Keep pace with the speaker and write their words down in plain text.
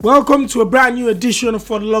Welcome to a brand new edition of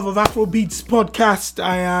For the Love of Afrobeats podcast.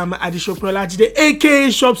 I am Adesope Olajide, aka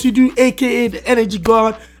Shopsidu, aka the Energy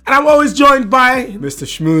God, and I'm always joined by Mr.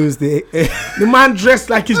 Schmooze, the man dressed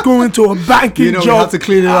like he's going to a banking job. We have to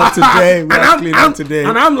clean it up today.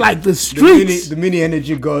 And I'm like the streets. The mini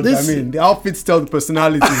Energy God. The outfits tell the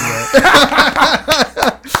personalities, right?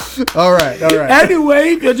 All right.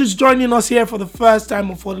 Anyway, if you're just joining us here for the first time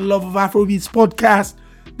on For the Love of Afrobeats podcast,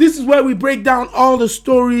 this is where we break down all the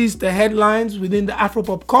stories, the headlines within the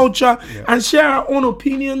Afropop culture, and share our own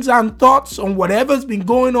opinions and thoughts on whatever's been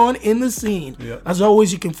going on in the scene. As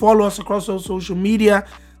always, you can follow us across all social media.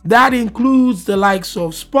 That includes the likes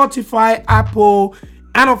of Spotify, Apple,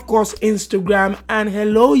 and of course Instagram. And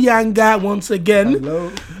hello Yanga once again. Hello.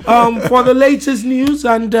 For the latest news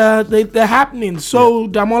and they're happening. So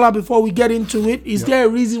Damola, before we get into it, is there a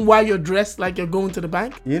reason why you're dressed like you're going to the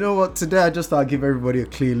bank? You know what? Today I just thought I'd give everybody a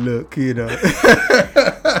clean look. We're in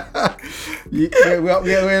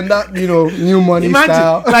that new money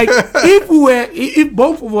style. Like if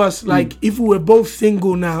both of us if we were both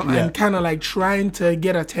single now and kind of like trying to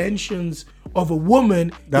get attentions of a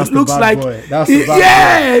woman, that's it looks like boy. That's the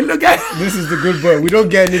bad boy. Look at this is the good boy. We don't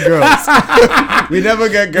get any girls. We never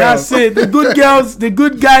get girls. That's it. The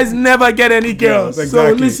good guys never get any girls.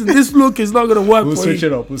 Exactly. So listen, this look is not gonna work. We'll switch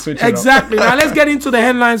it up. Exactly. Now let's get into the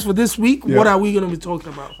headlines for this week. What are we gonna be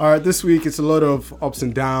talking about? All right, this week it's a lot of ups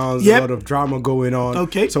and downs, a lot of drama going on.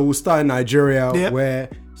 Okay. So we'll start in Nigeria, where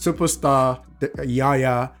superstar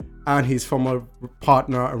Yaya and his former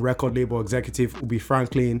partner and record label executive Ubi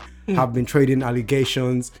Franklin have been trading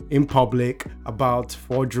allegations in public about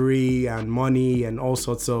forgery and money and all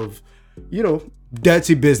sorts of,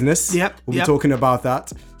 dirty business. We'll be talking about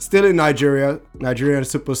that. Still in Nigeria, Nigerian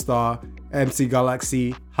superstar MC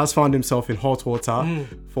Galaxy has found himself in hot water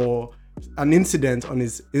for an incident on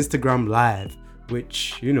his Instagram Live,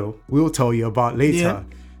 which, we'll tell you about later.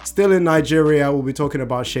 Still in Nigeria, we'll be talking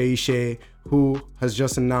about Seyi Shey, who has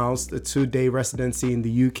just announced a 2-day residency in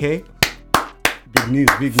the UK. Big news.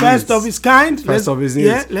 First of his kind. Let's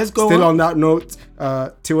go Still on that note,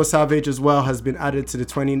 Tiwa Savage as well has been added to the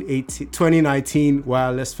 2019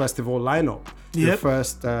 Wireless Festival lineup. The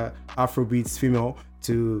first Afrobeats female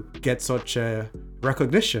to get such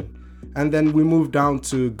recognition. And then we move down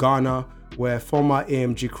to Ghana, where former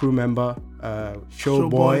AMG crew member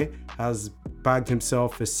Showboy has bagged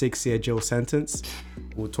himself a 6-year jail sentence.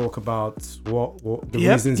 We'll talk about what the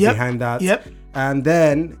reasons behind that. And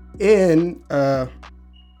then in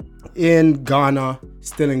Ghana,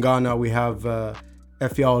 still in Ghana, we have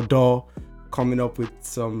Efia Odo coming up with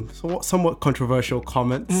some somewhat controversial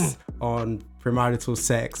comments on premarital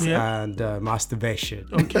sex and masturbation.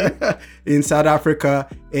 Okay. In South Africa,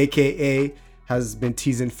 AKA has been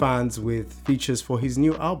teasing fans with features for his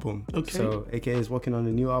new album. Okay. So AKA is working on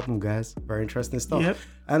a new album, guys. Very interesting stuff.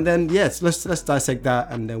 And then let's dissect that,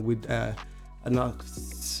 and then we'd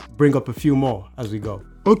bring up a few more as we go.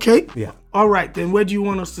 Okay. Yeah. All right. Then where do you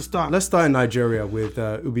want us to start? Let's start in Nigeria with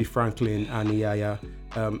Ubi Franklin and Iyaya.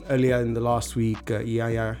 Earlier in the last week,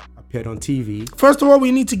 Iyaya appeared on TV. First of all,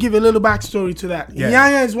 we need to give a little backstory to that.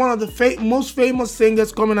 Iyaya is one of the most famous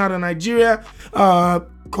singers coming out of Nigeria.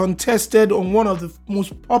 Contested on one of the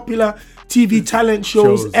most popular TV talent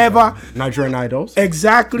shows ever, Nigerian Idols.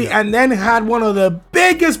 Exactly, and then had one of the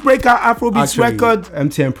biggest breakout Afrobeats records.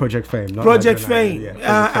 MTN Project Fame. Project Fame.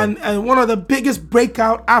 And one of the biggest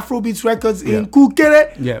breakout Afrobeats records in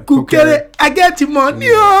Kukere. Kukere, I get you money.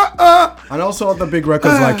 And also other big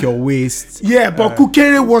records like Your Waist. But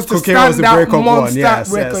Kukere was the standout monster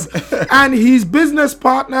record. And his business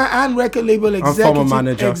partner and record label executive, former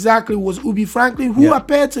manager, was Ubi Franklin, who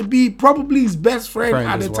appeared to be probably his best friend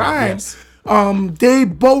at the time. They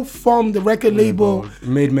both formed the record label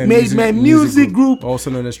Made Men Music Group,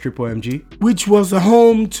 also known as Triple MG, which was a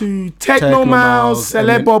home to Techno Mouse,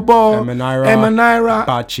 Celeb Bobo, Emanira,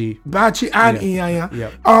 Bachi, and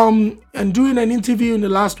Iyaya. And during an interview in the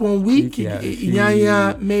last 1 week,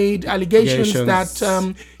 Iyaya made allegations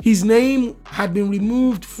that his name had been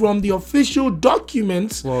removed from the official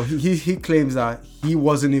documents. Well, he claims that he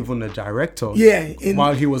wasn't even a director.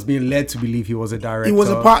 While he was being led to believe he was a director. He was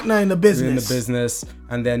a partner in the business.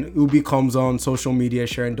 And then Ubi comes on social media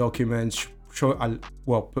sharing documents,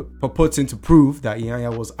 purporting to prove that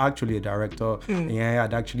Iyaya was actually a director. Iyaya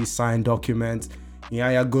had actually signed documents.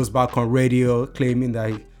 Iyaya goes back on radio claiming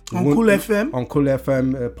that on Cool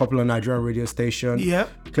FM, a popular Nigerian radio station,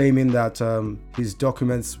 claiming that his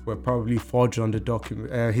documents were probably forged on the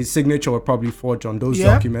document. His signature were probably forged on those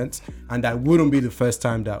documents, and that wouldn't be the first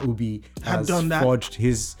time that Ubi has forged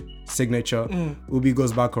his signature. Ubi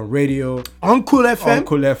goes back on radio, on Cool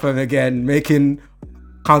FM again, making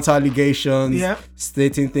counter allegations, Yeah.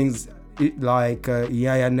 stating things like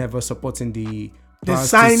Yaya never supporting the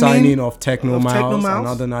signing of Techno Miles, Miles.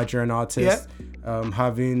 another Nigerian artist,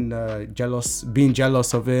 being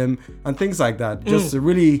jealous of him and things like that. Just a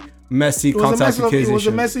really messy counter accusation. It was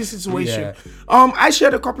a messy situation. I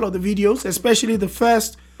shared a couple of the videos, especially the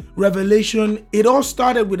first revelation. It all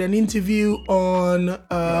started with an interview on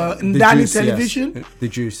Ndani Television, yes. The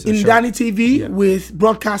Juice, Ndani TV, with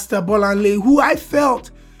broadcaster Bolanle, who I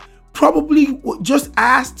felt probably just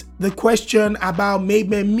asked the question about Made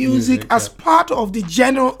Men Music as part of the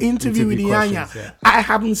general interview with Iyanya. I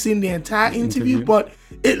haven't seen the entire interview, but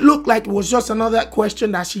it looked like it was just another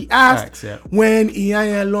question that she asked when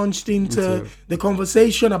Iyanya launched into the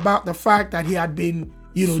conversation about the fact that he had been,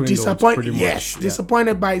 disappointed.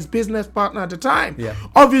 Disappointed by his business partner at the time.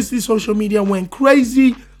 Obviously, social media went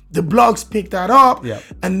crazy. The blogs picked that up,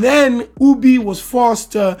 and then Ubi was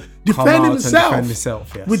forced to defend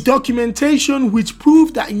himself with documentation which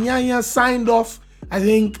proved that Iyanya signed off, I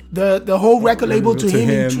think, the whole record label to him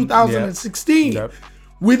in 2016.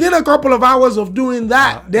 Within a couple of hours of doing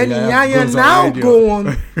that, then Iyanya now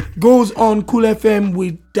goes on Cool FM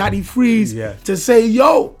with Daddy Freeze to say,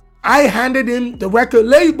 yo, I handed him the record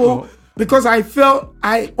label because I felt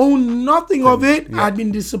I owned nothing of it. I'd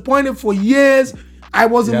been disappointed for years. I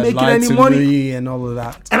wasn't making any money and all of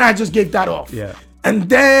that, and I just gave that off. And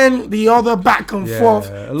then the other back and forth.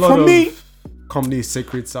 A lot of me, company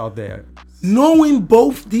secrets out there. Knowing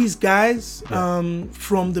both these guys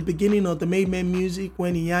from the beginning of the Made Men Music,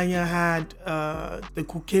 when Iyanya had the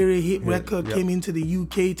Kukere hit record, came into the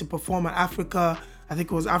UK to perform at Africa. I think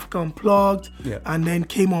it was Africa Unplugged, and then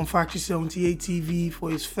came on Factory 78 TV for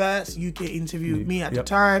his first UK interview with me at the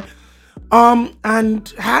time. And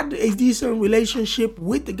had a decent relationship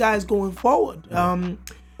with the guys going forward.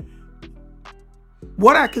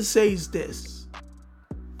 What I could say is this: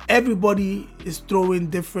 everybody is throwing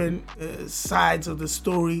different sides of the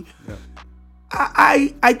story.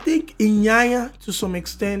 I think Iyanya, to some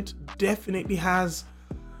extent, definitely has.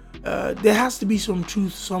 There has to be some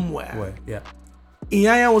truth somewhere.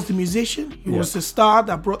 Iyanya was the musician. He was the star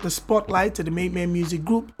that brought the spotlight to the Made Men Music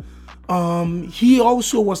Group. He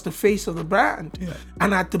also was the face of the brand.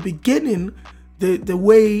 And at the beginning, the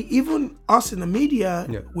way even us in the media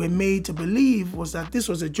were made to believe was that this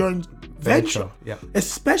was a joint venture.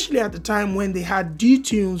 Especially at the time when they had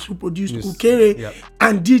D-Tunes who produced Kukere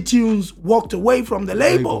and D-Tunes walked away from the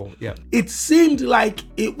label. It seemed like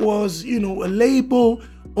it was, a label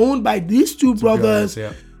owned by these two brothers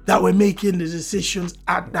that were making the decisions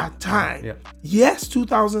at that time. Yes,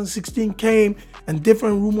 2016 came and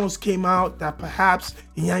different rumors came out that perhaps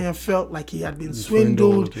Iyanya felt like he had been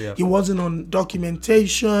swindled. He wasn't on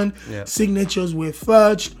documentation. Signatures were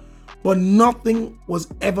forged, but nothing was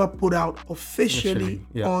ever put out officially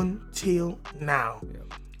until now.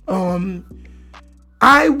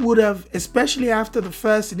 I would have, especially after the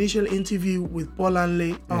first initial interview with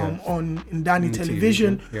Bolanle on Ndani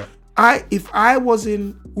Television, if I was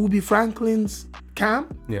in Ubi Franklin's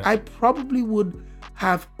camp, I probably would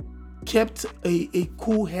have kept a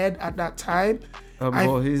cool head at that time.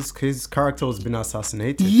 His character has been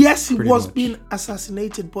assassinated. Yes, he was being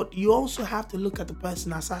assassinated, but you also have to look at the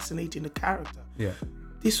person assassinating the character.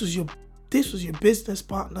 This was your business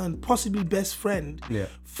partner and possibly best friend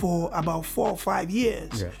for about 4 or 5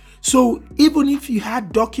 years. So even if you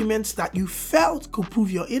had documents that you felt could prove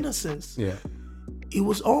your innocence, it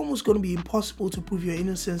was almost going to be impossible to prove your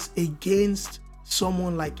innocence against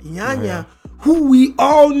someone like Iyanya, who we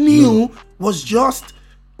all knew was just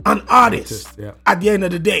an artist at the end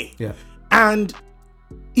of the day. And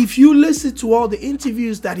if you listen to all the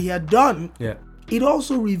interviews that he had done, it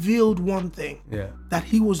also revealed one thing, that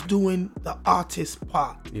he was doing the artist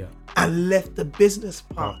part and left the business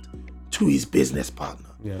part to his business partner.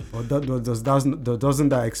 Well, doesn't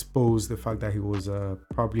that expose the fact that he was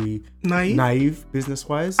probably naive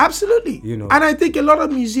business-wise? Absolutely. And I think a lot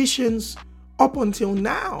of musicians up until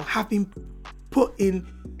now have been put in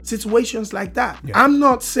situations like that. I'm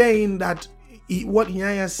not saying that what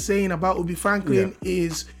Iyanya is saying about Ubi Franklin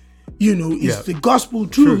is the gospel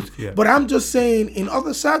truth. But I'm just saying, in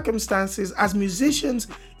other circumstances, as musicians,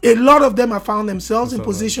 a lot of them have found themselves in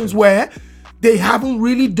positions where they haven't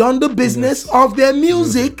really done the business of their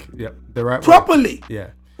music the right properly.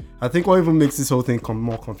 way. I think what even makes this whole thing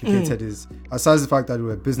more complicated is, aside the fact that we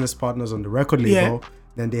were business partners on the record label,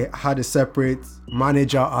 then they had a separate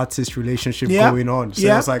manager-artist relationship going on. So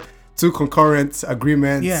it was like two concurrent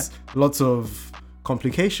agreements, lots of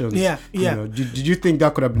complications. Yeah. You know, did you think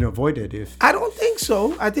that could have been avoided if? I don't think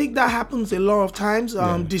so. I think that happens a lot of times.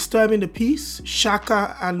 Disturbing the Peace,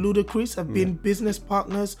 Shaka and Ludacris have been business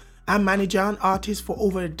partners and manager and artists for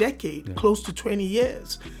over a decade, close to 20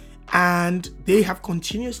 years. And they have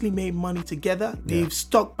continuously made money together. They've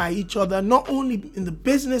stuck by each other, not only in the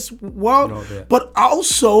business world, but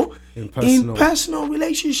also in personal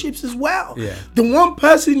relationships as well. Yeah. The one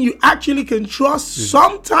person you actually can trust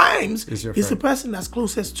sometimes is the person that's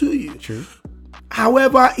closest to you. True.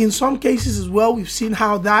 However, in some cases as well, we've seen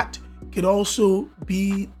how that could also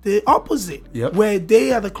be the opposite, where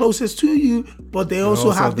they are the closest to you, but they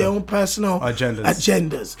also have their own personal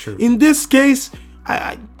agendas. True. In this case,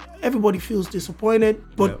 everybody feels disappointed,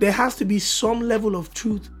 but there has to be some level of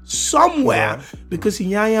truth somewhere, because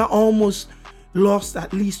Inyanya almost lost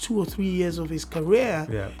at least 2 or 3 years of his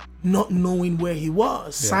career not knowing where he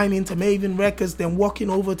was, signing to Maven Records, then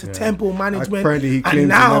walking over to Tempo Management. Apparently he claims he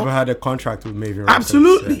never had a contract with Maven Records.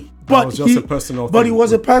 Absolutely. But it was just a personal thing. But it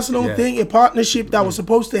was a personal thing, a partnership that was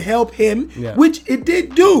supposed to help him, which it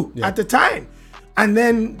did do at the time. And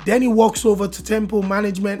then he walks over to Tempo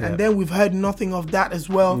Management, and then we've heard nothing of that as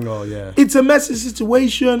well. It's a messy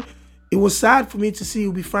situation. It was sad for me to see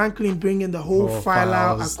Ubi Franklin bringing the whole file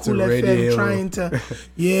out at Cool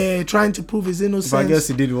FM, trying to prove his innocence. But I guess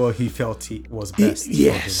he did what he felt he was best.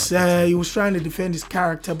 He was trying to defend his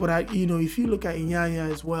character. But if you look at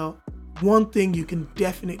Inyanya as well, one thing you can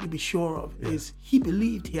definitely be sure of is he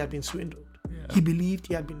believed he had been swindled. He believed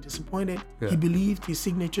he had been disappointed. He believed his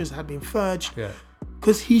signatures had been fudged.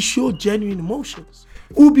 Because he showed genuine emotions.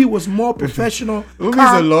 Ubi was more professional. Ubi's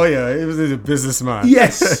a lawyer. He was a businessman.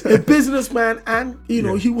 Yes, a businessman, and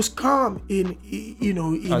he was calm in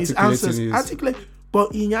his answers. Articulate.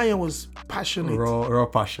 But Inyanya was passionate. Raw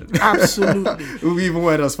passion. Absolutely. Ubi even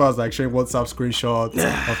went as far as like sharing WhatsApp screenshots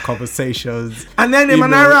of conversations. And then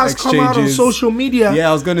Emanara has come out on social media. Yeah,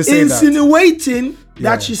 I was going to say insinuating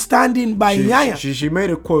that she's standing by Inyanya. She made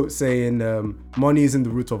a quote saying, money isn't the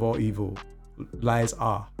root of all evil. Lies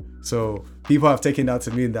are. So people have taken that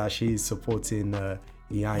to mean that she's supporting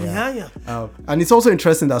Inyanya. And it's also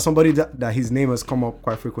interesting that somebody that his name has come up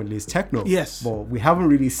quite frequently is Techno. Yes. But we haven't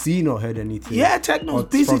really seen or heard anything. Yeah, Techno's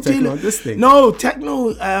busy dealing with this thing. No, Techno,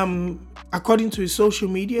 according to his social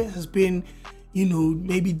media, has been,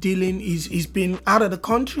 maybe dealing. He's been out of the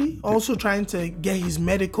country, also trying to get his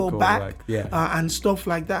medical back, and stuff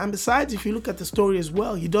like that. And besides, if you look at the story as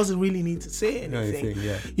well, he doesn't really need to say anything.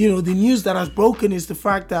 The news that has broken is the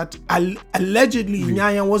fact that allegedly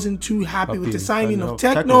Inyanya wasn't too happy with the signing of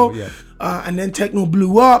Techno. And then Techno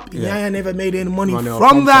blew up. Inyanya never made any money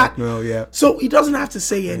from that. Techno, so he doesn't have to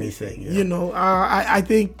say anything. I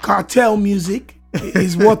think cartel music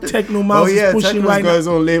is what Techno Mouse is pushing Techno's right now. Got his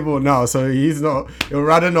own label now, so he'll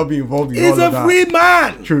rather not be involved in all of that. He's a free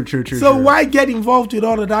man. True. So why get involved with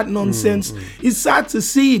all of that nonsense? It's sad to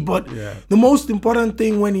see, but the most important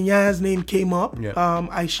thing when Inyanya's name came up,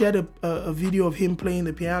 I shared a video of him playing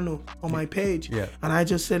the piano on my page, and I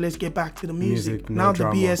just said, let's get back to the music. Now the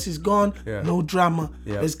BS is gone, no drama.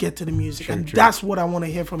 Let's get to the music, that's what I want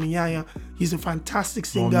to hear from Inyanya. He's a fantastic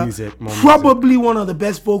singer, probably one of the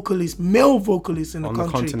best vocalists, male vocalists in the on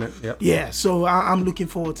country. The continent, so I'm looking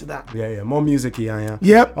forward to that. More music,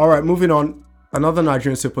 Yep. All right, moving on. Another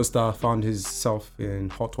Nigerian superstar found himself in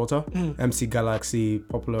hot water. MC Galaxy,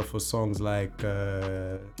 popular for songs like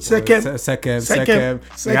Sekem.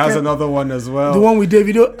 He has another one as well. The one with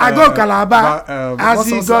Davido. I got Calabar. As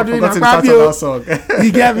he got in Akpabio, he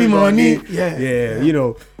gave me money.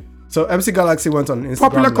 So MC Galaxy went on Instagram.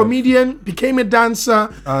 Popular comedian, became a dancer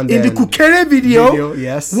in the Kukere video.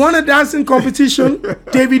 Won a dancing competition.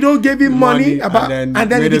 Davido gave him money and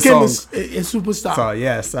then he became a superstar.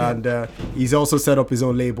 And he's also set up his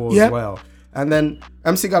own label as well. And then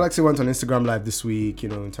MC Galaxy went on Instagram Live this week,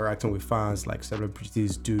 interacting with fans like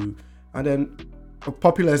celebrities do. And then a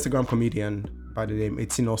popular Instagram comedian by the name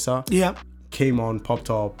Etinosa came on, popped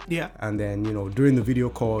up, and then during the video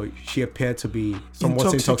call she appeared to be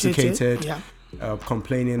somewhat intoxicated,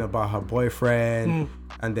 complaining about her boyfriend,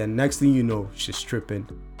 and then next thing you know, she's stripping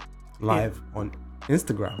live on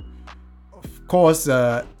Instagram. Of course,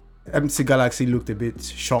 MC Galaxy looked a bit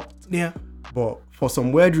shocked, but for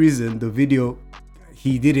some weird reason, the video,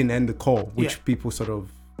 he didn't end the call, which people sort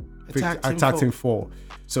of attacked him for.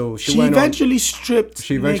 So she eventually stripped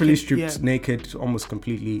naked almost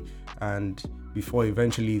completely, and before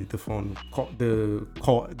eventually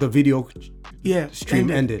the video stream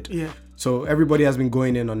ended. So everybody has been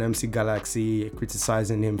going in on MC Galaxy,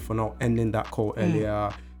 criticizing him for not ending that call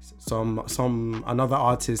earlier. Another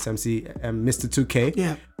artist, Mr.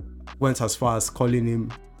 2K, went as far as calling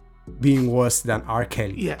him being worse than R.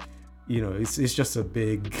 Kelly. Yeah. You know, it's just a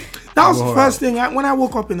big... That was the first thing. When I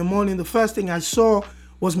woke up in the morning, the first thing I saw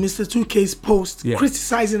was Mr. 2K's post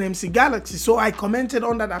criticizing MC Galaxy. So I commented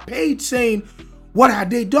under that page saying, what had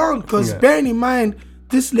they done? Because bearing in mind,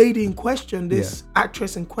 this lady in question, this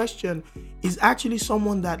actress in question, is actually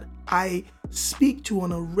someone that I speak to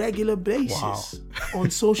on a regular basis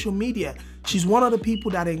on social media. She's one of the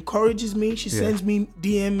people that encourages me. She sends me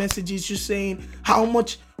DM messages just saying how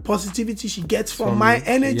much positivity she gets from my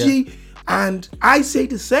energy. And I say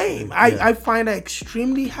the same. I find her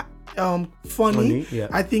extremely funny.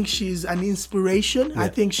 I think she's an inspiration. I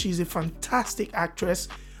think she's a fantastic actress.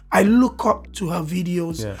 I look up to her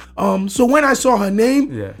videos. So when I saw her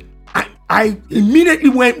name, I immediately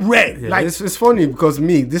went red. Like it's funny because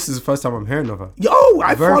this is the first time I'm hearing of her.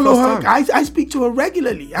 I follow her. I speak to her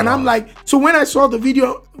regularly, and I'm like, so when I saw the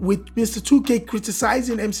video with Mr. 2K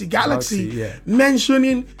criticizing MC Galaxy,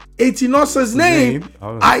 mentioning Etinosa's name,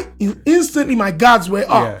 I instantly my guards were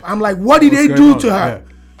up. I'm like, what did they do to her?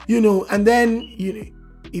 You know, and then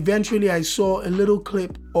eventually I saw a little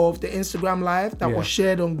clip of the Instagram live that was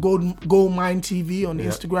shared on Gold Mine TV on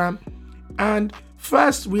Instagram, and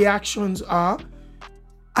first reactions are,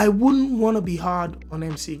 I wouldn't want to be hard on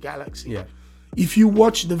MC Galaxy. If you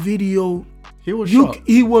watch the video,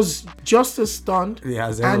 he was just as stunned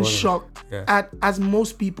and shocked as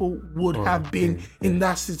most people would have been in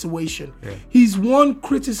that situation. His one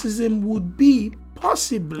criticism would be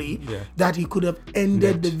possibly that he could have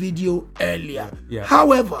ended the video earlier.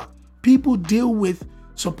 However, people deal with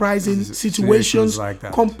surprising situations like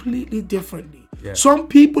that completely differently. Some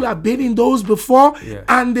people have been in those before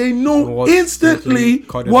and they know instantly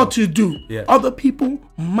what to do. Other people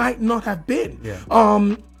might not have been.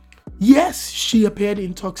 Yes, she appeared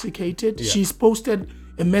intoxicated. She's posted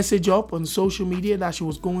a message up on social media that she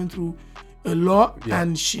was going through a lot,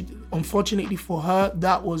 and she, unfortunately for her,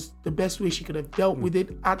 that was the best way she could have dealt with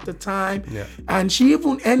it at the time. And she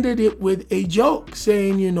even ended it with a joke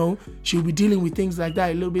saying, you know, she'll be dealing with things like that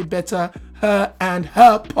a little bit better, her and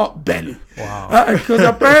her pot belly. Because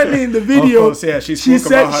apparently in the video, of course, she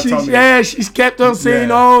said about her tummy. She's kept on saying,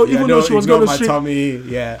 even though she was going to tummy.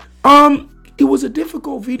 It was a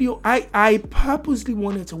difficult video. I purposely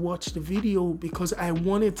wanted to watch the video because I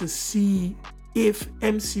wanted to see if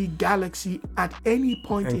MC Galaxy at any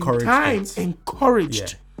point in time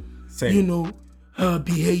encouraged, you know, her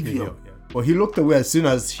behavior. Well, he looked away as soon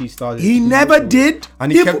as she started. He never did. And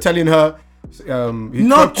he kept telling her,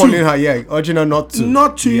 urging her not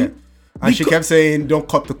to. And she kept saying, don't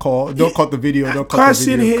cut the call, don't cut the video, don't cut the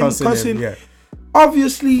video. Cursing him.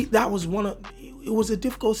 Obviously, that was it was a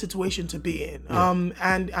difficult situation to be in.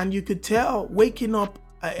 And you could tell waking up,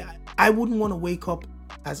 I wouldn't want to wake up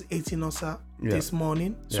as Etinosa this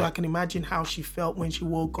morning, so I can imagine how she felt when she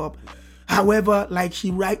woke up. However, like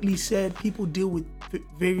she rightly said, people deal with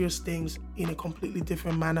various things in a completely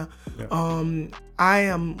different manner. I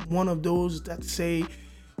am one of those that say,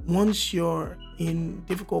 once you're in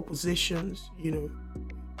difficult positions, you know,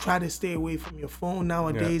 try to stay away from your phone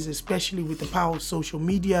nowadays, especially with the power of social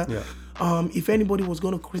media. If anybody was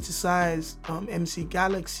going to criticize MC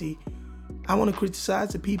Galaxy, I want to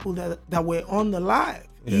criticize the people that were on the live.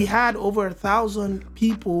 He had over 1,000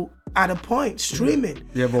 people at a point streaming.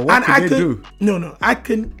 But what could they do? No, I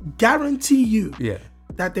can guarantee you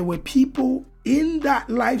that there were people in that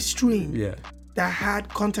live stream that had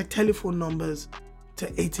contact telephone numbers to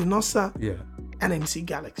Etinosa and MC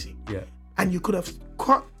Galaxy. And you could have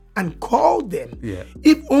called them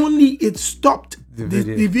if only it stopped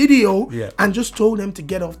the video and just told them to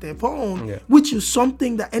get off their phone, which is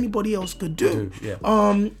something that anybody else could do.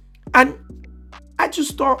 And I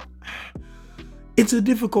just thought it's a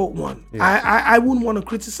difficult one. I wouldn't want to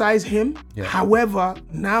criticize him. However,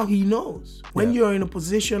 now he knows when you're in a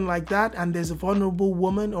position like that and there's a vulnerable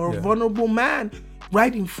woman or a vulnerable man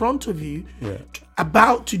right in front of you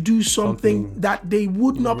about to do something that they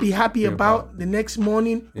would not be happy about the next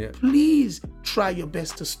morning, please try your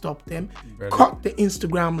best to stop them. Cut the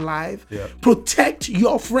Instagram live. Protect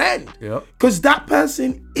your friend, because that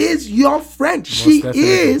person is your friend. She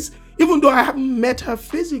is, even though I haven't met her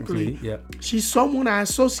physically, she's someone I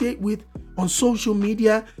associate with on social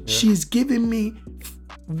media. She's giving me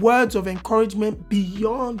words of encouragement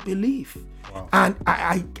beyond belief. And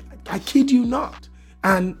I kid you not.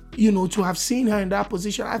 And, you know, to have seen her in that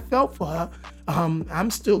position, I felt for her. I'm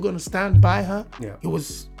still going to stand by her. It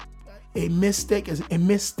was a mistake, a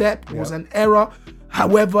misstep. It was an error.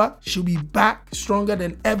 However, she'll be back stronger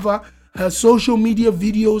than ever. Her social media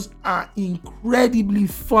videos are incredibly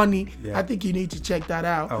funny. I think you need to check that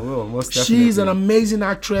out. I will, most definitely. She's an amazing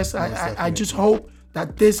actress. I just hope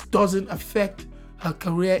that this doesn't affect her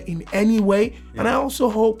career in any way. And I also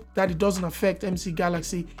hope that it doesn't affect MC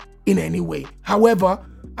Galaxy in any way. However,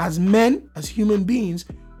 as men, as human beings,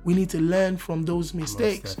 we need to learn from those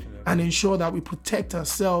mistakes and ensure that we protect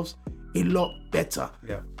ourselves a lot better.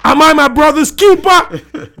 Am I my brother's keeper?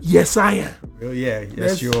 Yes, I am. Well,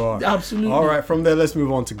 yes, you are. Absolutely. All right, from there, let's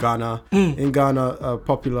move on to Ghana. In Ghana, a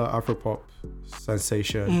popular Afropop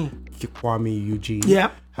sensation, Kwame Eugene,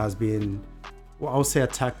 has been, I would say,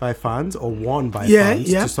 attacked by fans or warned by fans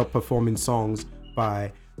to stop performing songs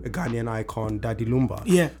by a Ghanaian icon, Daddy Lumba.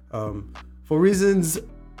 For reasons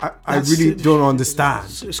I really don't understand.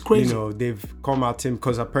 It's crazy. You know, they've come at him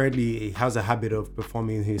because apparently he has a habit of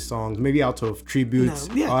performing his songs, maybe out of tribute,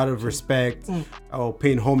 out of respect, or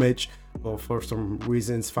paying homage. But for some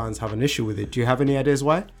reasons, fans have an issue with it. Do you have any ideas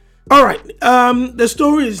why? All right. The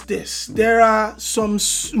story is this. There are some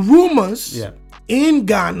rumors in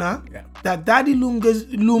Ghana that Daddy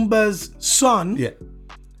Lumba's son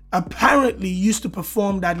apparently used to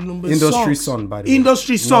perform Daddy Lumba's industry songs. Son, by the way.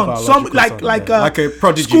 Industry son. Some like a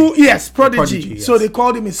prodigy. School, prodigy. So they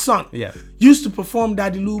called him his son. Used to perform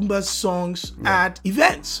Daddy Lumba's songs at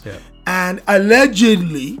events. And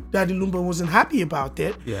allegedly, Daddy Lumba wasn't happy about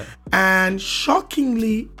it. And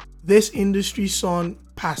shockingly, this industry son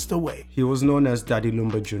passed away. He was known as Daddy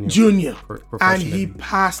Lumba Jr. And he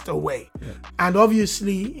passed away. And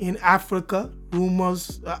obviously, in Africa,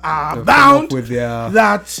 rumors are abound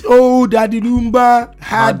that, Daddy Lumba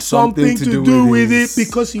had something to do with it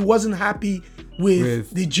because he wasn't happy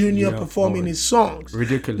with the junior performing his songs.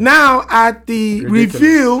 Ridiculous. Now, at the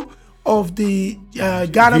reveal of the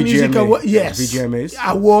Ghana Music Award, VGMAs.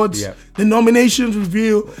 Awards, the nominations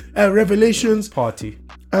revelations party,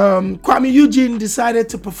 Kwame Eugene decided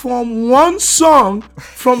to perform one song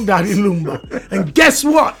from Daddy Lumba. And guess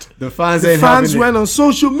what? The fans went on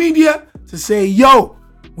social media to say, yo,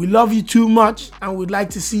 we love you too much and we'd like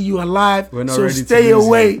to see you alive. So stay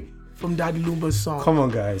away from Daddy Lumba's song. Come on,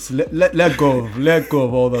 guys. Let go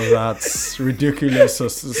of all of that ridiculous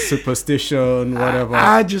superstition, whatever.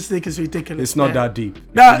 I just think it's ridiculous. It's not that deep.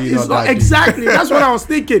 It's not exactly. That's what I was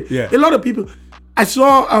thinking. A lot of people. I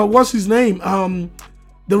saw what's his name?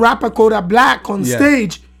 The rapper Kodak Black on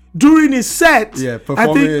stage during his set.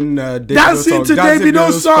 Performing dancing to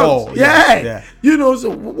Davido's songs. You know,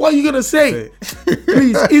 so what are you gonna say?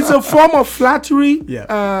 Please, it's a form of flattery.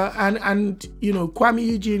 And you know, Kwame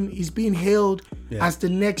Eugene is being hailed as the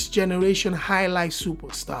next generation high life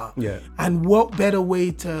superstar. And what better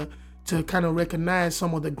way to kind of recognize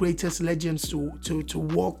some of the greatest legends to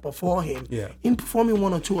walk before him in performing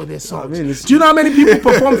one or two of their songs. Do you know how many people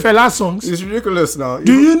perform Fela songs? It's ridiculous now.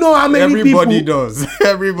 Do you know how many Everybody people? Does.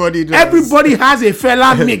 Everybody does. Everybody has a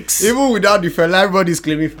Fela mix. Even without the Fela, everybody's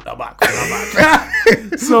claiming Fela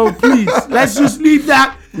back. So please, let's just leave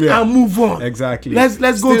that and move on. Exactly.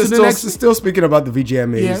 Let's go to the next. Still speaking about the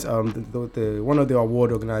VGMAs, the one of the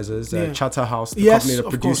award organizers, Chatterhouse, the company that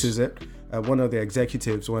produces it, one of the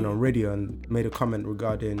executives went on radio and made a comment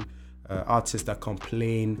regarding artists that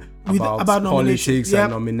complain about politics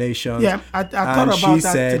and nominations. I thought about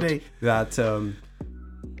that today.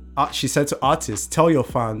 She said to artists, tell your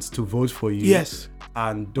fans to vote for you.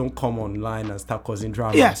 And don't come online and start causing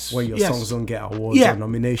drama when your songs don't get awards or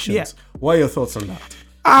nominations. What are your thoughts on that?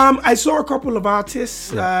 I saw a couple of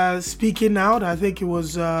artists speaking out. I think it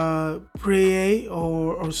was Prey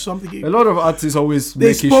or something. A lot of artists always they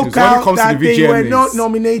make spoke issues out when it comes that to the they VGMAs. were not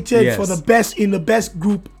nominated for the best in the best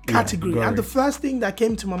group category. Yeah, and the first thing that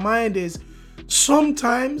came to my mind is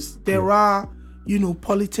sometimes there are, you know,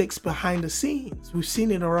 politics behind the scenes. We've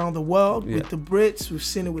seen it around the world with the Brits. We've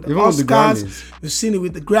seen it with the Oscars. We've seen it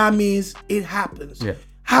with the Grammys. It happens.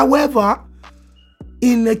 However,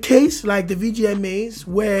 in a case like the VGMAs,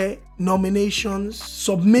 where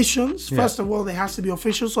submissions, first of all, there has to be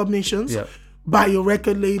official submissions by your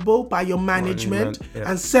record label, by your management,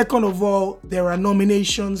 and second of all, there are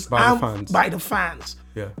nominations by the fans.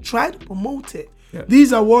 Try to promote it.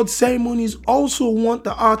 These award ceremonies also want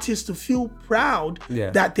the artists to feel proud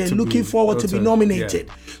that they're looking forward to be nominated.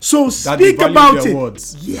 So speak about it.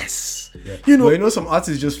 Awards. You know, but you know, some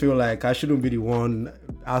artists just feel like I shouldn't be the one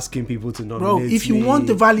asking people to nominate bro, if you want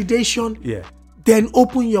the validation, then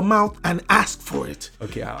open your mouth and ask for it.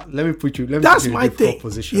 Okay, let me put you. That's my thing.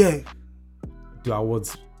 Position. Do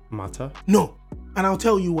awards matter? No, and I'll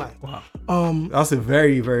tell you why. Wow. That's a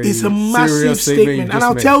very, very. It's a massive statement, and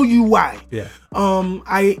I'll tell you why.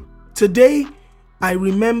 Today I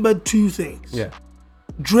remembered two things.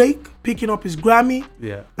 Drake picking up his Grammy.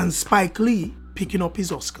 And Spike Lee picking up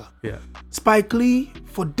his Oscar. Spike Lee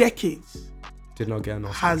for decades did not get an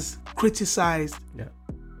Oscar. has criticized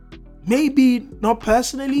maybe not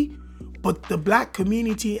personally, but the black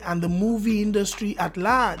community and the movie industry at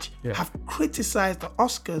large have criticized the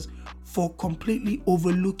Oscars for completely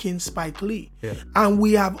overlooking Spike Lee. And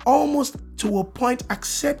we have almost to a point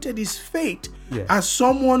accepted his fate as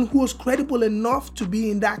someone who was credible enough to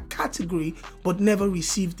be in that category but never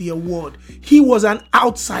received the award. He was an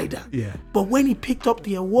outsider. But when he picked up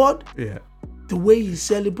the award, the way he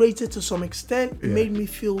celebrated to some extent made me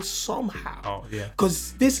feel somehow.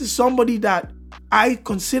 Because this is somebody that I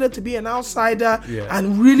consider to be an outsider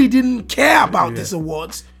and really didn't care about these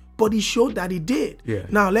awards. But he showed that he did.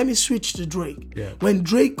 Now, let me switch to Drake. When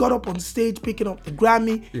Drake got up on stage picking up the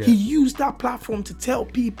Grammy, he used that platform to tell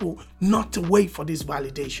people not to wait for this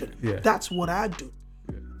validation. That's what I do.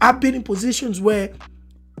 I've been in positions where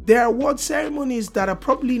there are award ceremonies that have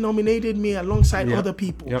probably nominated me alongside other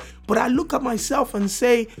people. But I look at myself and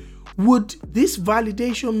say, would this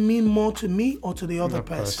validation mean more to me or to the other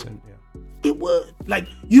person? It would. Like,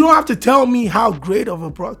 you don't have to tell me how great of a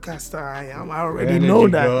broadcaster I am. I already know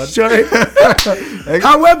that. Sure.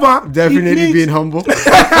 However, definitely being humble.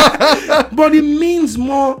 But it means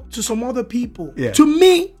more to some other people. To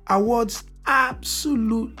me, awards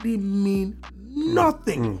absolutely mean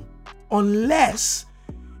nothing unless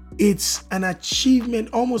it's an achievement,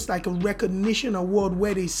 almost like a recognition award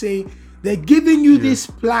where they say they're giving you this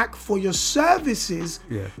plaque for your services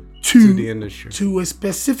to the industry, to a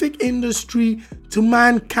specific industry, to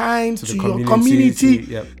mankind, to your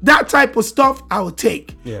community. That type of stuff I will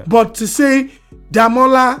take. But to say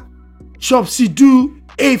Damola, Chopsidu,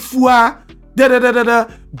 Efua,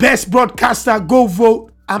 best broadcaster, go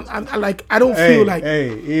vote. I'm like, I don't feel like.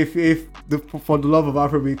 If the For the Love of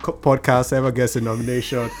Afrobeat podcast ever gets a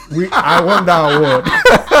nomination, I won that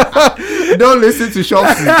award. Don't listen to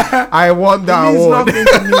Shopsy. I won that award. It means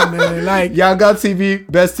nothing to me, man. Like Yanga TV,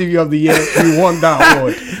 best TV of the year. We won that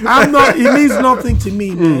award. It means nothing to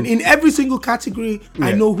me, man. In every single category,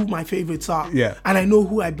 I know who my favorites are. And I know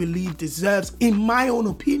who I believe deserves, in my own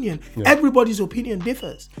opinion. Everybody's opinion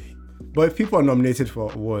differs. But if people are nominated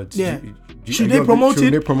for awards, should they promote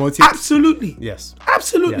it? Absolutely. Yes.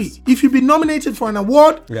 Absolutely. Yes. If you've been nominated for an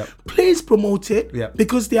award, please promote it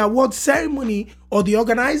because the award ceremony or the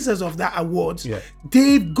organizers of that awards,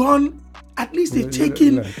 they've gone, at least they've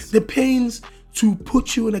taken the pains to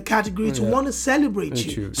put you in a category to want to celebrate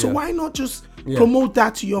you. So why not just promote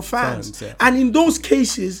that to your fans? And in those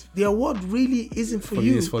cases, the award really isn't for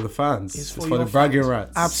you. It's for the fans. It's for the fans. bragging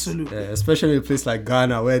rights. Absolutely. Especially in a place like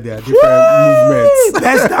Ghana where there are different movements.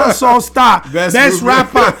 Best dancehall star, best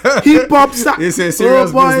rapper, hip hop star. It's a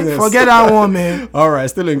serious business. Forget that one, man. All right,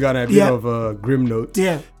 still in Ghana, a bit of a grim note.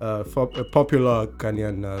 For a popular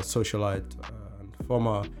Ghanaian socialite,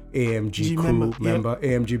 former AMG crew member,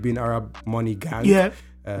 AMG being Arab Money Gang.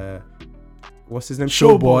 What's his name?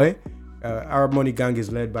 Showboy. Arab Money Gang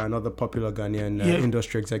is led by another popular Ghanaian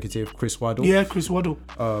industry executive, Chris Waddle. Chris Waddle.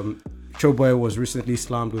 Showboy was recently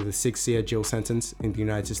slammed with a 6-year jail sentence in the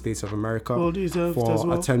United States of America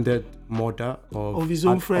for attempted murder of his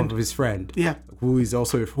own friend. Of his friend.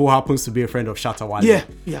 Who happens to be a friend of Shatta Wale.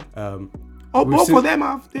 Both of them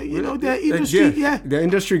have, they're industry. They're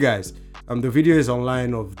industry guys. The video is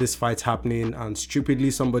online of this fight happening, and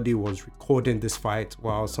stupidly somebody was recording this fight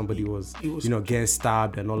while somebody was getting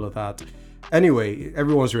stabbed and all of that. Anyway,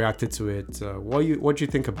 everyone's reacted to it. What do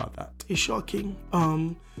you think about that? It's shocking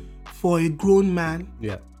for a grown man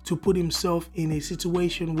to put himself in a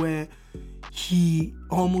situation where he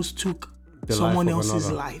almost took someone else's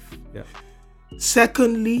life.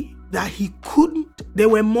 Secondly, that he couldn't. There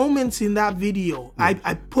were moments in that video,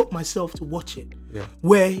 I put myself to watch it,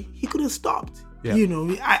 where he could have stopped.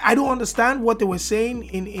 I don't understand what they were saying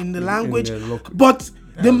in the language, but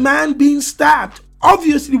the man being stabbed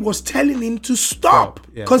obviously was telling him to stop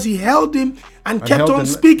because he held him and kept on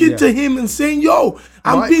speaking to him and saying, "Yo,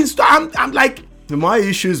 I'm being stopped." I'm like, my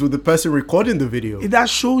issues with the person recording the video. That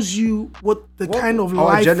shows you what kind of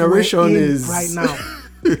life generation is right now.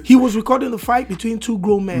 He was recording the fight between two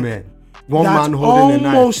grown men. One man holding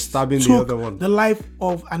a knife, stabbing the other one. The life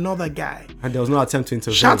of another guy. And there was no attempt to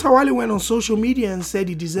intervene. Shatta Wale went on social media and said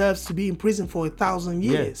he deserves to be in prison for 1,000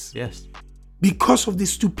 years. Yes. Because of the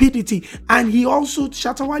stupidity. And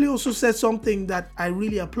Shatta Wale also said something that I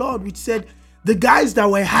really applaud, which said, the guys that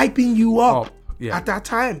were hyping you up at that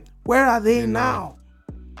time, where are they now?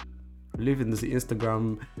 Live in the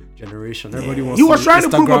Instagram generation. Everybody wants to trying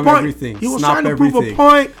Instagram to prove a point. Everything. He was Snap trying to everything. prove a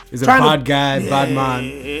point. He's a bad guy, bad man.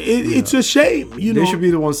 It's a shame. They should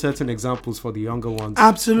be the ones setting examples for the younger ones.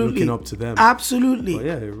 Absolutely. Looking up to them. Absolutely.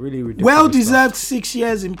 But really ridiculous. Well-deserved 6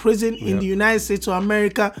 years in prison in the United States of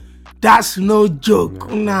America. That's no joke.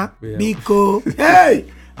 Because, hey.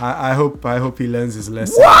 I hope he learns his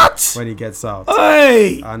lesson. What? When he gets out.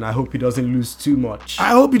 Hey. And I hope he doesn't lose too much. I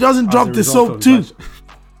hope he doesn't drop the soap too.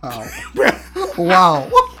 Wow.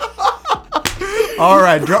 All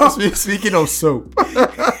right, speaking of soap.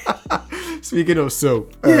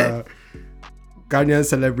 Ghanaian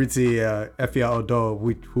celebrity Efia Odo,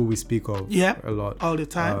 who we speak of a lot. All the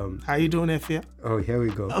time. How you doing, Efia? Oh, here we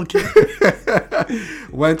go. Okay.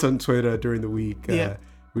 Went on Twitter during the week,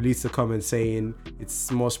 released a comment saying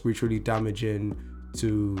it's more spiritually damaging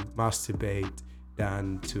to masturbate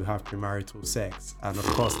than to have premarital sex. And of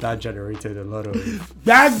course, that generated a lot of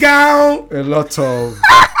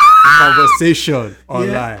conversation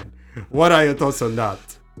online. What are your thoughts on that?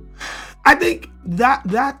 I think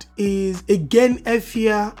that is, again,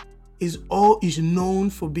 Efia is known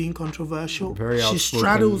for being controversial. She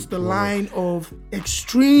straddles the line of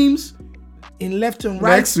extremes in left and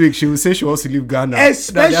right. Next week she will say she wants to leave Ghana,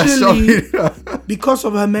 especially because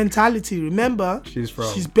of her mentality. Remember,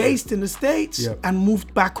 she's based in the States and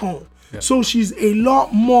moved back home. So she's a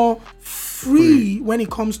lot more free when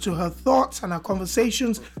it comes to her thoughts and her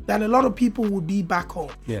conversations than a lot of people would be back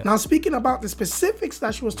home. Now, speaking about the specifics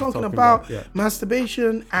that she was talking about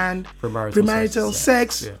masturbation and premarital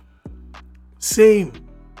sex. Same.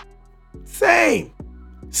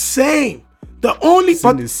 The only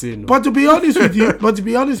but to be honest with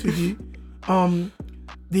you,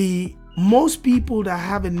 the most people that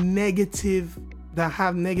have negative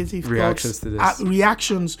reactions thoughts, to this,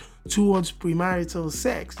 reactions towards premarital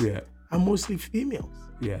sex are mostly females.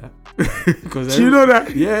 Yeah. Do you know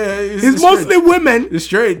that? Yeah. It's mostly women. It's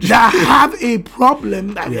strange. That have a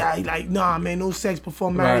problem that like, nah, man, no sex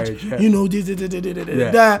before marriage. Right, you know, this.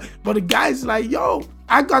 But the guy's like, yo,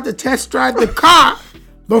 I got to test drive the car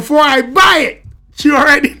before I buy it. She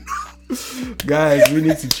already knows. Guys, we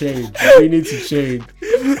need to change.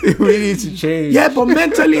 Yeah, but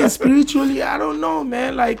mentally and spiritually, I don't know,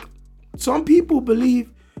 man. Like, some people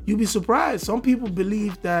believe, you'll be surprised, some people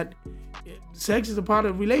believe that sex is a part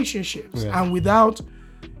of relationships, and without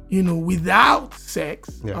sex,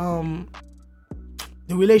 the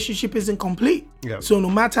relationship isn't complete. So no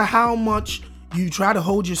matter how much you try to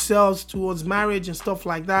hold yourselves towards marriage and stuff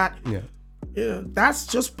like that, that's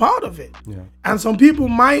just part of it. And some people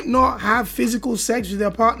might not have physical sex with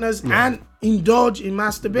their partners and indulge in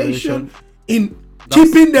masturbation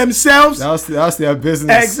keeping themselves. That's their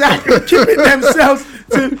business. Exactly, keeping themselves.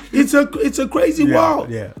 It's a crazy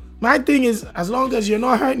world. My thing is, as long as you're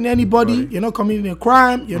not hurting anybody, you're not committing a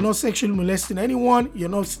crime, you're not sexually molesting anyone, you're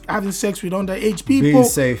not having sex with underage people, being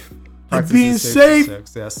safe, being safe.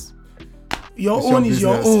 Sex, yes. Your own is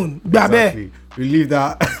your own. Exactly. We leave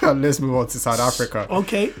that and let's move on to South Africa.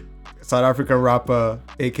 Okay. South African rapper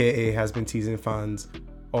AKA has been teasing fans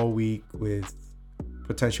all week with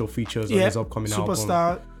potential features on his upcoming album.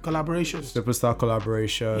 Superstar collaborations.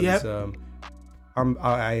 Yep.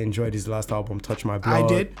 I enjoyed his last album, Touch My Blood. I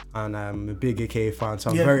did. And I'm a big AKA fan, so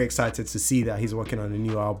I'm very excited to see that he's working on a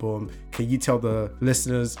new album. Can you tell the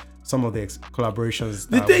listeners some of the collaborations?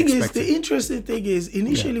 The interesting thing is,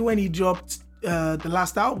 initially when he dropped the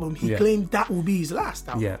last album, he claimed that will be his last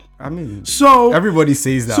album. Yeah, I mean, so everybody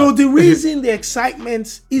says that. So the reason the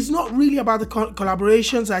excitement is not really about the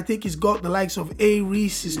collaborations. I think he's got the likes of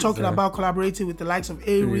A-Reece. He's talking about collaborating with the likes of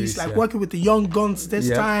A-Reece, working with the Young Guns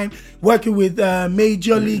this time, working with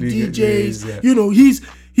Major League DJs. You know, he's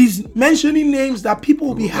mentioning names that people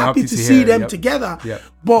will be happy to see them together.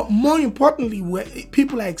 But more importantly,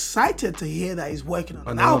 people are excited to hear that he's working on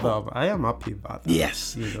another album. I am happy about that.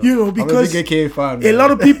 Yes. You know, because I'm a big AKA fan, a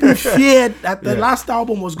lot of people feared that the last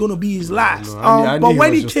album was going to be his last. But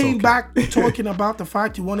when he came back talking about the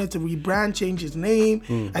fact he wanted to rebrand, change his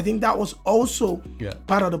name, I think that was also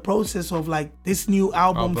part of the process of like this new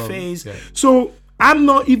album phase. So I'm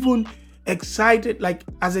not even excited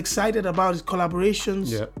about his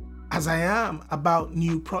collaborations as I am about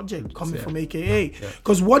new project coming from AKA,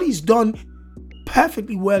 because what he's done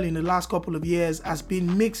perfectly well in the last couple of years has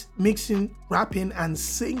been mixing rapping and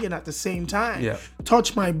singing at the same time.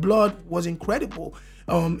 Touch My Blood was incredible.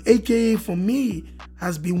 AKA for me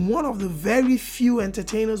has been one of the very few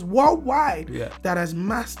entertainers worldwide that has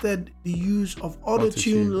mastered the use of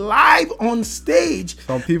auto-tune live on stage.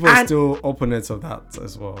 Some people are still opponents of that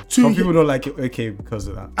as well. Some people don't like AK because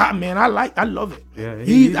of that. Man, I love it. Yeah,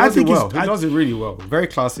 he does it well. He does it really well. Very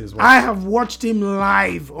classy as well. I have watched him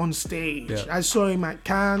live on stage. I saw him at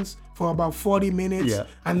Cannes for about 40 minutes,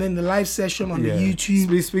 and then the live session on the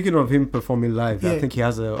YouTube. Speaking of him performing live, I think he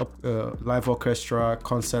has a live orchestra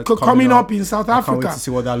concert coming up in South Africa. I can't wait to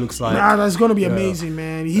see what that looks like. That's going to be amazing,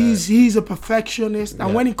 man. He's a perfectionist,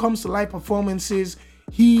 and when it comes to live performances,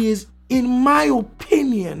 he is, in my opinion,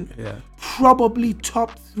 opinion, probably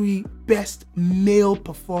top 3 best male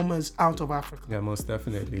performers out of Africa. Yeah, most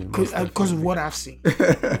definitely. Because of what I've seen.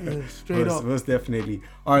 Straight up. Most definitely.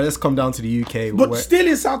 All right, let's come down to the UK. But still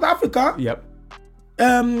in South Africa. Yep.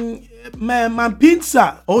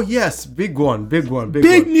 Mampintsha. Oh yes, big one. Big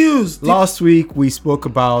news. Last week we spoke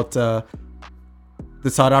about the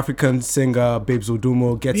South African singer Babes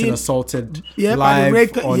Wodumo getting assaulted live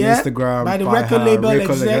on Instagram by the record label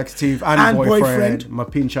executive and boyfriend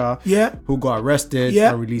Mampintsha, who got arrested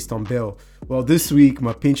and released on bail. Well, this week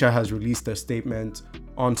Mampintsha has released a statement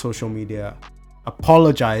on social media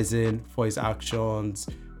apologizing for his actions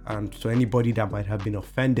and to anybody that might have been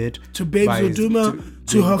offended. To Babes Wodumo,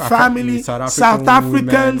 to her family, South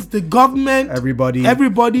Africans, the government, everybody.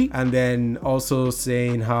 And then also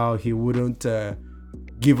saying how he wouldn't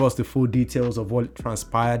give us the full details of what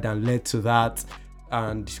transpired and led to that,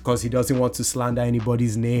 and because he doesn't want to slander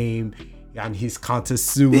anybody's name, and he's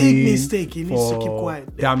counter-suing. Big mistake. He needs to keep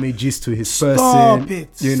quiet. Damages to his person. Stop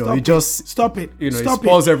it. Stop it. It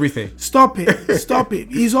spoils everything. Stop it.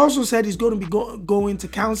 He's also said he's going to be going to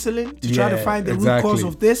counseling to try to find the root cause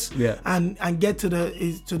of this and get to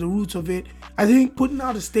the root of it. I think putting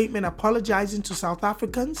out a statement apologizing to South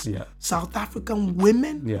Africans, South African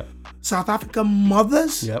women, South African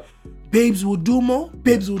mothers, Babes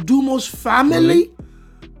Wodumo's family,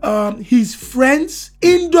 his friends,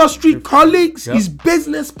 industry colleagues, his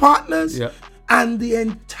business partners, and the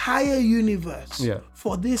entire universe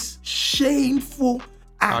for this shameful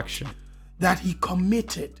action that he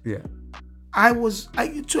committed.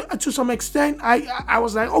 To some extent, I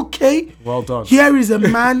was like, okay, well done. Here is a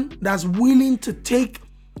man that's willing to take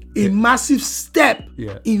a massive step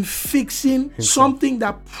in fixing something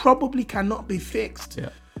that probably cannot be fixed.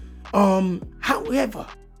 However,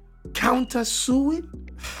 counter-suing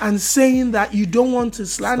and saying that you don't want to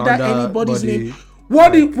slander anybody's name.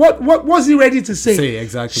 What was he ready to say?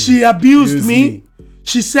 Exactly. She abused me.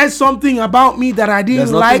 She said something about me that I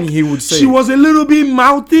didn't like. He would say. She was a little bit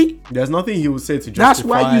mouthy. There's nothing he would say to justify. That's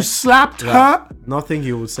why you slapped her. Nothing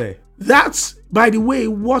he would say. That's, by the way,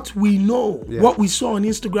 what we know, what we saw on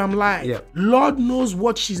Instagram Live. Lord knows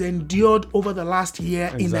what she's endured over the last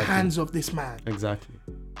year in the hands of this man. Exactly.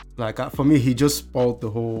 Like, for me, he just spoiled the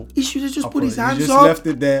whole... He should have just put his hands up. He just left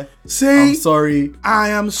it there. Say, I'm sorry. I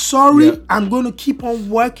am sorry. I'm going to keep on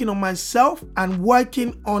working on myself and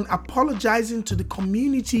working on apologizing to the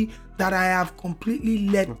community that I have completely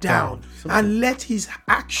let down. And let his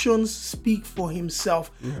actions speak for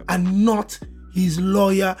himself and not his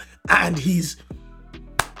lawyer and his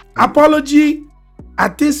apology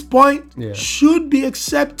at this point should be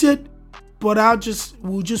accepted. But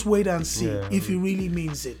we'll just wait and see if he really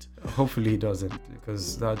means it. Hopefully he doesn't,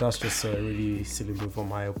 because that's just a really silly move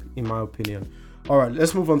in my opinion. All right,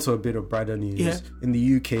 let's move on to a bit of brighter news. In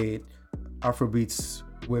the UK, Afrobeats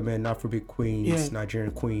women, Afrobeat queens,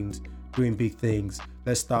 Nigerian queens doing big things.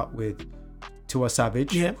 Let's start with Tiwa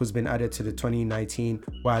Savage, who's been added to the 2019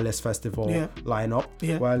 Wireless Festival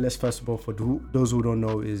lineup. Wireless Festival, for those who don't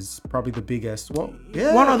know, is probably the biggest. One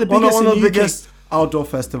of the biggest outdoor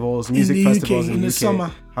festivals, music festivals in the UK.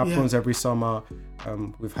 Summer. Happens every summer.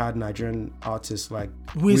 We've had Nigerian artists like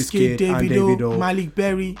Wizkid, Davido,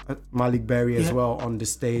 Malik Berry as well on the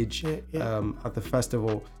stage at the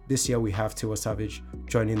festival. This year we have Tiwa Savage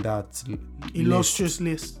joining that illustrious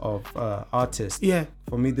list of artists.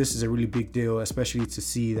 For me, this is a really big deal, especially to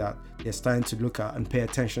see that they're starting to look at and pay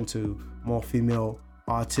attention to more female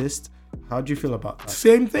artists. How do you feel about that?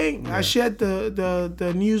 Same thing. I shared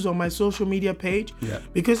the news on my social media page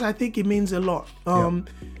because I think it means a lot.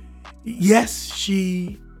 Yes,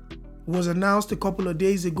 she was announced a couple of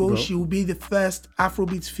days ago. She will be the first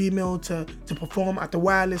Afrobeats female to perform at the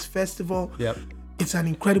Wireless Festival. It's an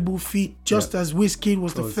incredible feat, just as Wizkid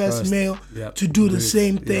was the first male to do the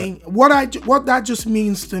same thing. What that just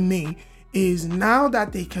means to me is now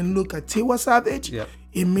that they can look at Tiwa Savage,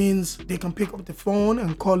 it means they can pick up the phone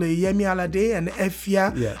and call Yemi Alade and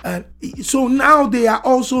Efia. And so now they are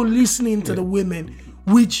also listening to the women,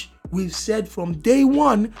 which we've said from day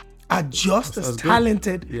one are just as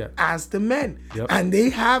talented as the men. And they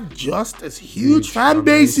have just as huge fan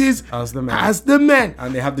bases as the men.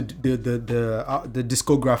 And they have the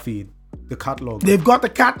discography, the catalog. They've got the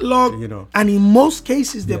catalog, and in most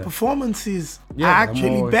cases their performances are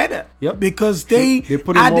actually better because they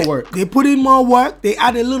put in more work. They put in more work. They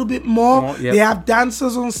add a little bit more. They have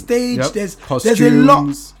dancers on stage. There's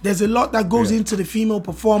a lot that goes into the female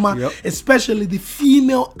performer, especially the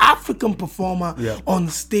female African performer on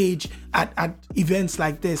stage at events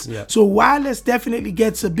like this. So Wireless definitely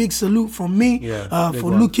gets a big salute from me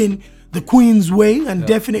for looking the Queen's way and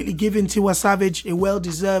definitely giving Tiwa Savage a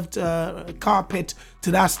well-deserved carpet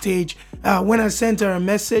to that stage. When I sent her a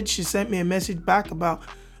message, she sent me a message back about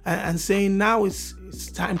and saying now it's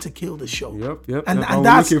time to kill the show. And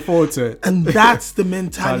that's looking forward to it. And that's the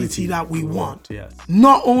mentality that we want. Yes.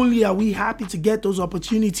 Not only are we happy to get those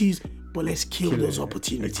opportunities, but let's kill those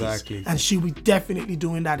opportunities. Exactly. And she'll be definitely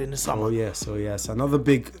doing that in the summer. Oh yes. Another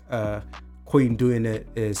big queen doing it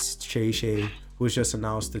is Shay Shay, who's just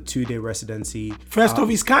announced the 2-day residency. First of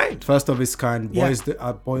its kind.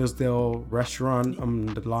 Boysdale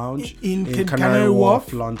Restaurant, the lounge in Canary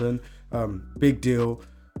Wharf, London. Big deal.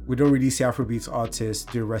 We don't really see Afrobeats artists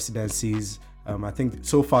do residencies. I think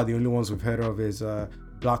so far the only ones we've heard of is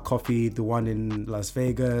Black Coffee, the one in Las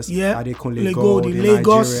Vegas, Adekunle Gold in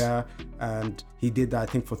Lagos. Nigeria, and he did that I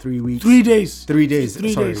think for 3 weeks. 3 days. 3 days.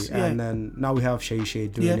 3 days. Yeah. And then now we have Shay Shay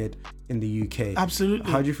doing it in the UK.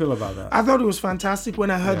 Absolutely. How do you feel about that? I thought it was fantastic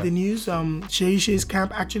when I heard the news. Shay Shay's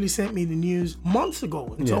camp actually sent me the news months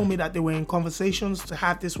ago and told me that they were in conversations to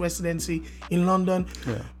have this residency in London.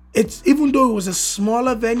 Yeah. It's even though it was a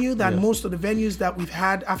smaller venue than most of the venues that we've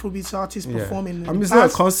had Afrobeats artists performing in. It's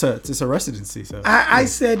not a concert; it's a residency. So I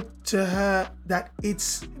said to her that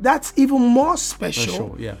that's even more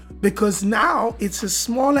special. Because now it's a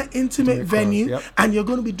smaller, intimate venue, and you're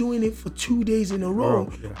going to be doing it for 2 days in a row,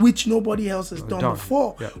 which nobody else has done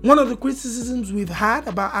before. One of the criticisms we've had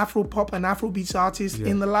about Afropop and Afrobeats artists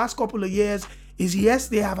in the last couple of years is yes,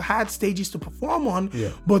 they have had stages to perform on,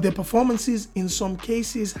 but their performances in some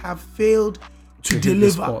cases have failed to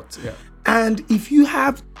deliver. And if you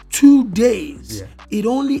have 2 days,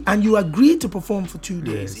 and you agree to perform for 2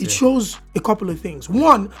 days, it shows a couple of things.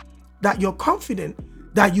 One, that you're confident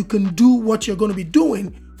that you can do what you're going to be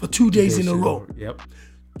doing for 2 days in a row.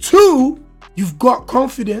 Two, you've got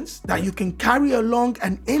confidence that you can carry along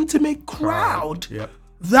an intimate crowd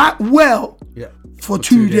that well for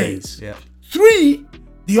 2 days. 3,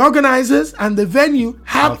 the organizers and the venue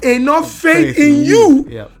have enough faith in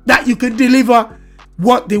you that you can deliver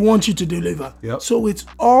what they want you to deliver. So it's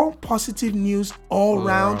all positive news all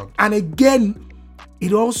round. And again,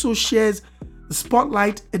 it also shares the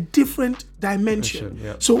spotlight a different dimension.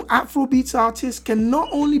 So Afrobeats artists can not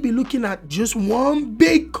only be looking at just one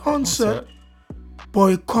big concert,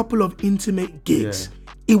 but a couple of intimate gigs.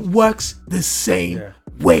 It works the same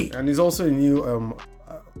way. And it's also a new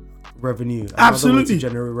revenue. Absolutely. Way to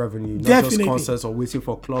generate revenue. Not Definitely. just concerts or waiting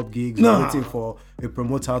for club gigs or waiting for a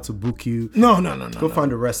promoter to book you. No. Go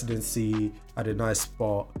find a residency at a nice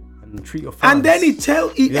spot and treat your fans. And then it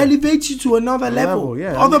elevates you to another level.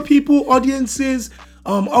 Other people, audiences,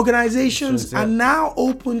 organizations are now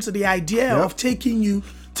open to the idea of taking you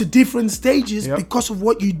to different stages because of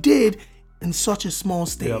what you did in such a small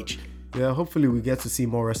stage. Hopefully we get to see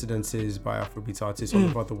more residencies by Afrobeat artists all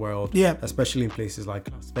over the world. Especially in places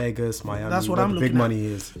like Las Vegas, Miami. That's what I'm looking at. Big money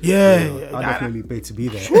is. I definitely pay to be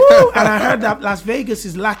there. And I heard that Las Vegas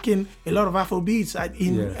is lacking a lot of Afrobeats.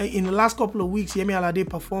 In the last couple of weeks, Yemi Alade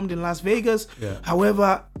performed in Las Vegas.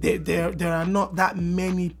 However, there are not that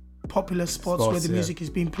many popular spots where the music is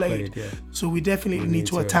being played. So we definitely need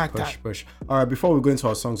to attack that. All right, before we go into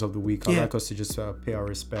our songs of the week, I'd like us to just pay our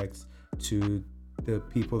respects to the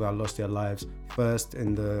people that lost their lives. First,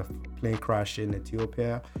 in the plane crash in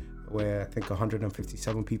Ethiopia, where I think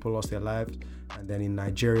 157 people lost their lives, and then in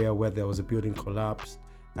Nigeria, where there was a building collapse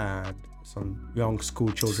and some young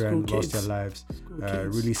school children lost their lives.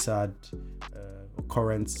 Really sad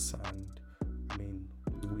occurrence, and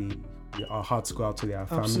I mean, our hearts go out to their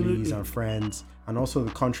families and friends, and also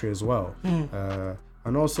the country as well.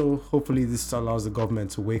 And also, hopefully, this allows the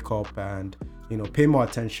government to wake up and, pay more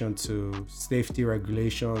attention to safety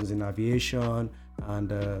regulations in aviation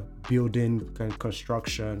and building and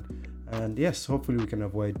construction. And yes, hopefully we can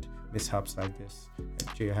avoid mishaps like this.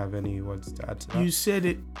 Do you have any words to add to that? You said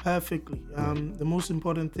it perfectly. The most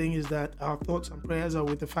important thing is that our thoughts and prayers are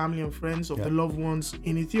with the family and friends of the loved ones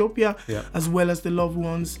in Ethiopia, as well as the loved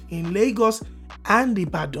ones in Lagos and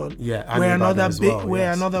Ibadan,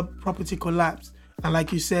 where another property collapsed. And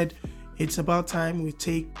like you said, it's about time we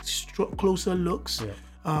take closer looks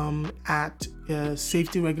at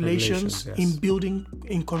safety regulations in building,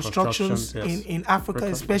 in constructions in Africa,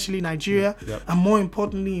 especially Nigeria, and more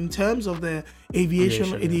importantly, in terms of the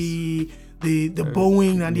aviation, the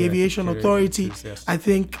Boeing and the Aviation Authority. I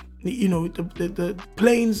think the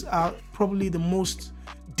planes are probably the most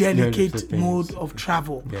delicate mode of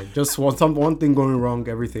travel. Just one thing going wrong,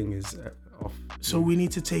 everything is off. So we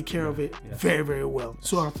need to take care of it very, very well.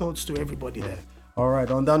 So our thoughts to everybody there. All right,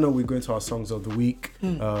 on that note, we're going to our songs of the week.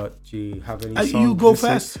 Do you have any songs? You go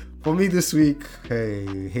first. For me this week,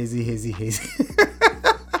 hey, Hazy.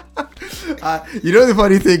 You know, the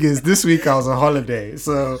funny thing is, this week I was on holiday,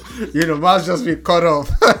 so Mars just been cut off.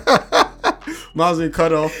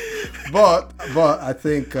 But I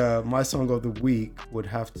think my song of the week would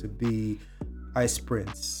have to be Ice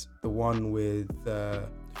Prince, the one with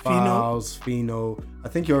Fino. I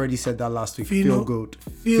think you already said that last week. Fino.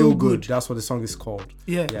 Feel good. That's what the song is called.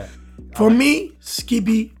 Yeah. For me,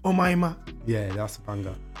 Skibi Omaima. Yeah, that's a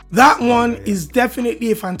banger. That one is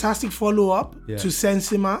definitely a fantastic follow-up to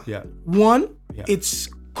Sensima. Yeah. One, it's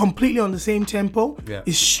completely on the same tempo. Yeah.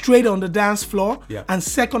 It's straight on the dance floor. Yeah. And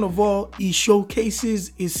second of all, he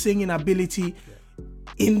showcases his singing ability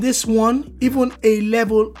in this one, even a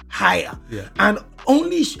level higher. Yeah. And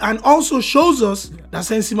also shows us that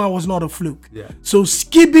Sensima was not a fluke. Yeah. So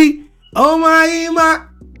Skibi Omaima.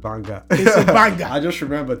 Banger. It's a banger. I just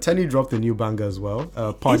remember Tenny dropped a new banger as well.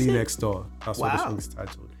 Party Next Door. That's what the song is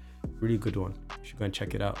titled. Really good one. You should go and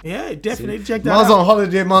check it out. Yeah, definitely check that out. Man's on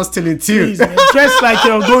holiday, man's still in tune. Dressed like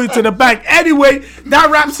you're going to the bank. Anyway, that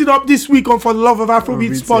wraps it up this week on For the Love of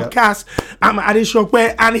Afrobeats podcast. I'm Ade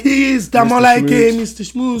Shokwe, and he is Damola aka Mr.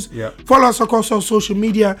 Schmooze. Follow us across our social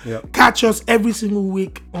media. Catch us every single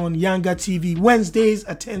week on Yanga TV, Wednesdays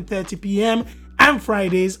at 10:30 p.m. and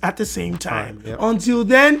Fridays at the same time. Until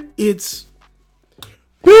then, it's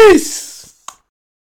peace.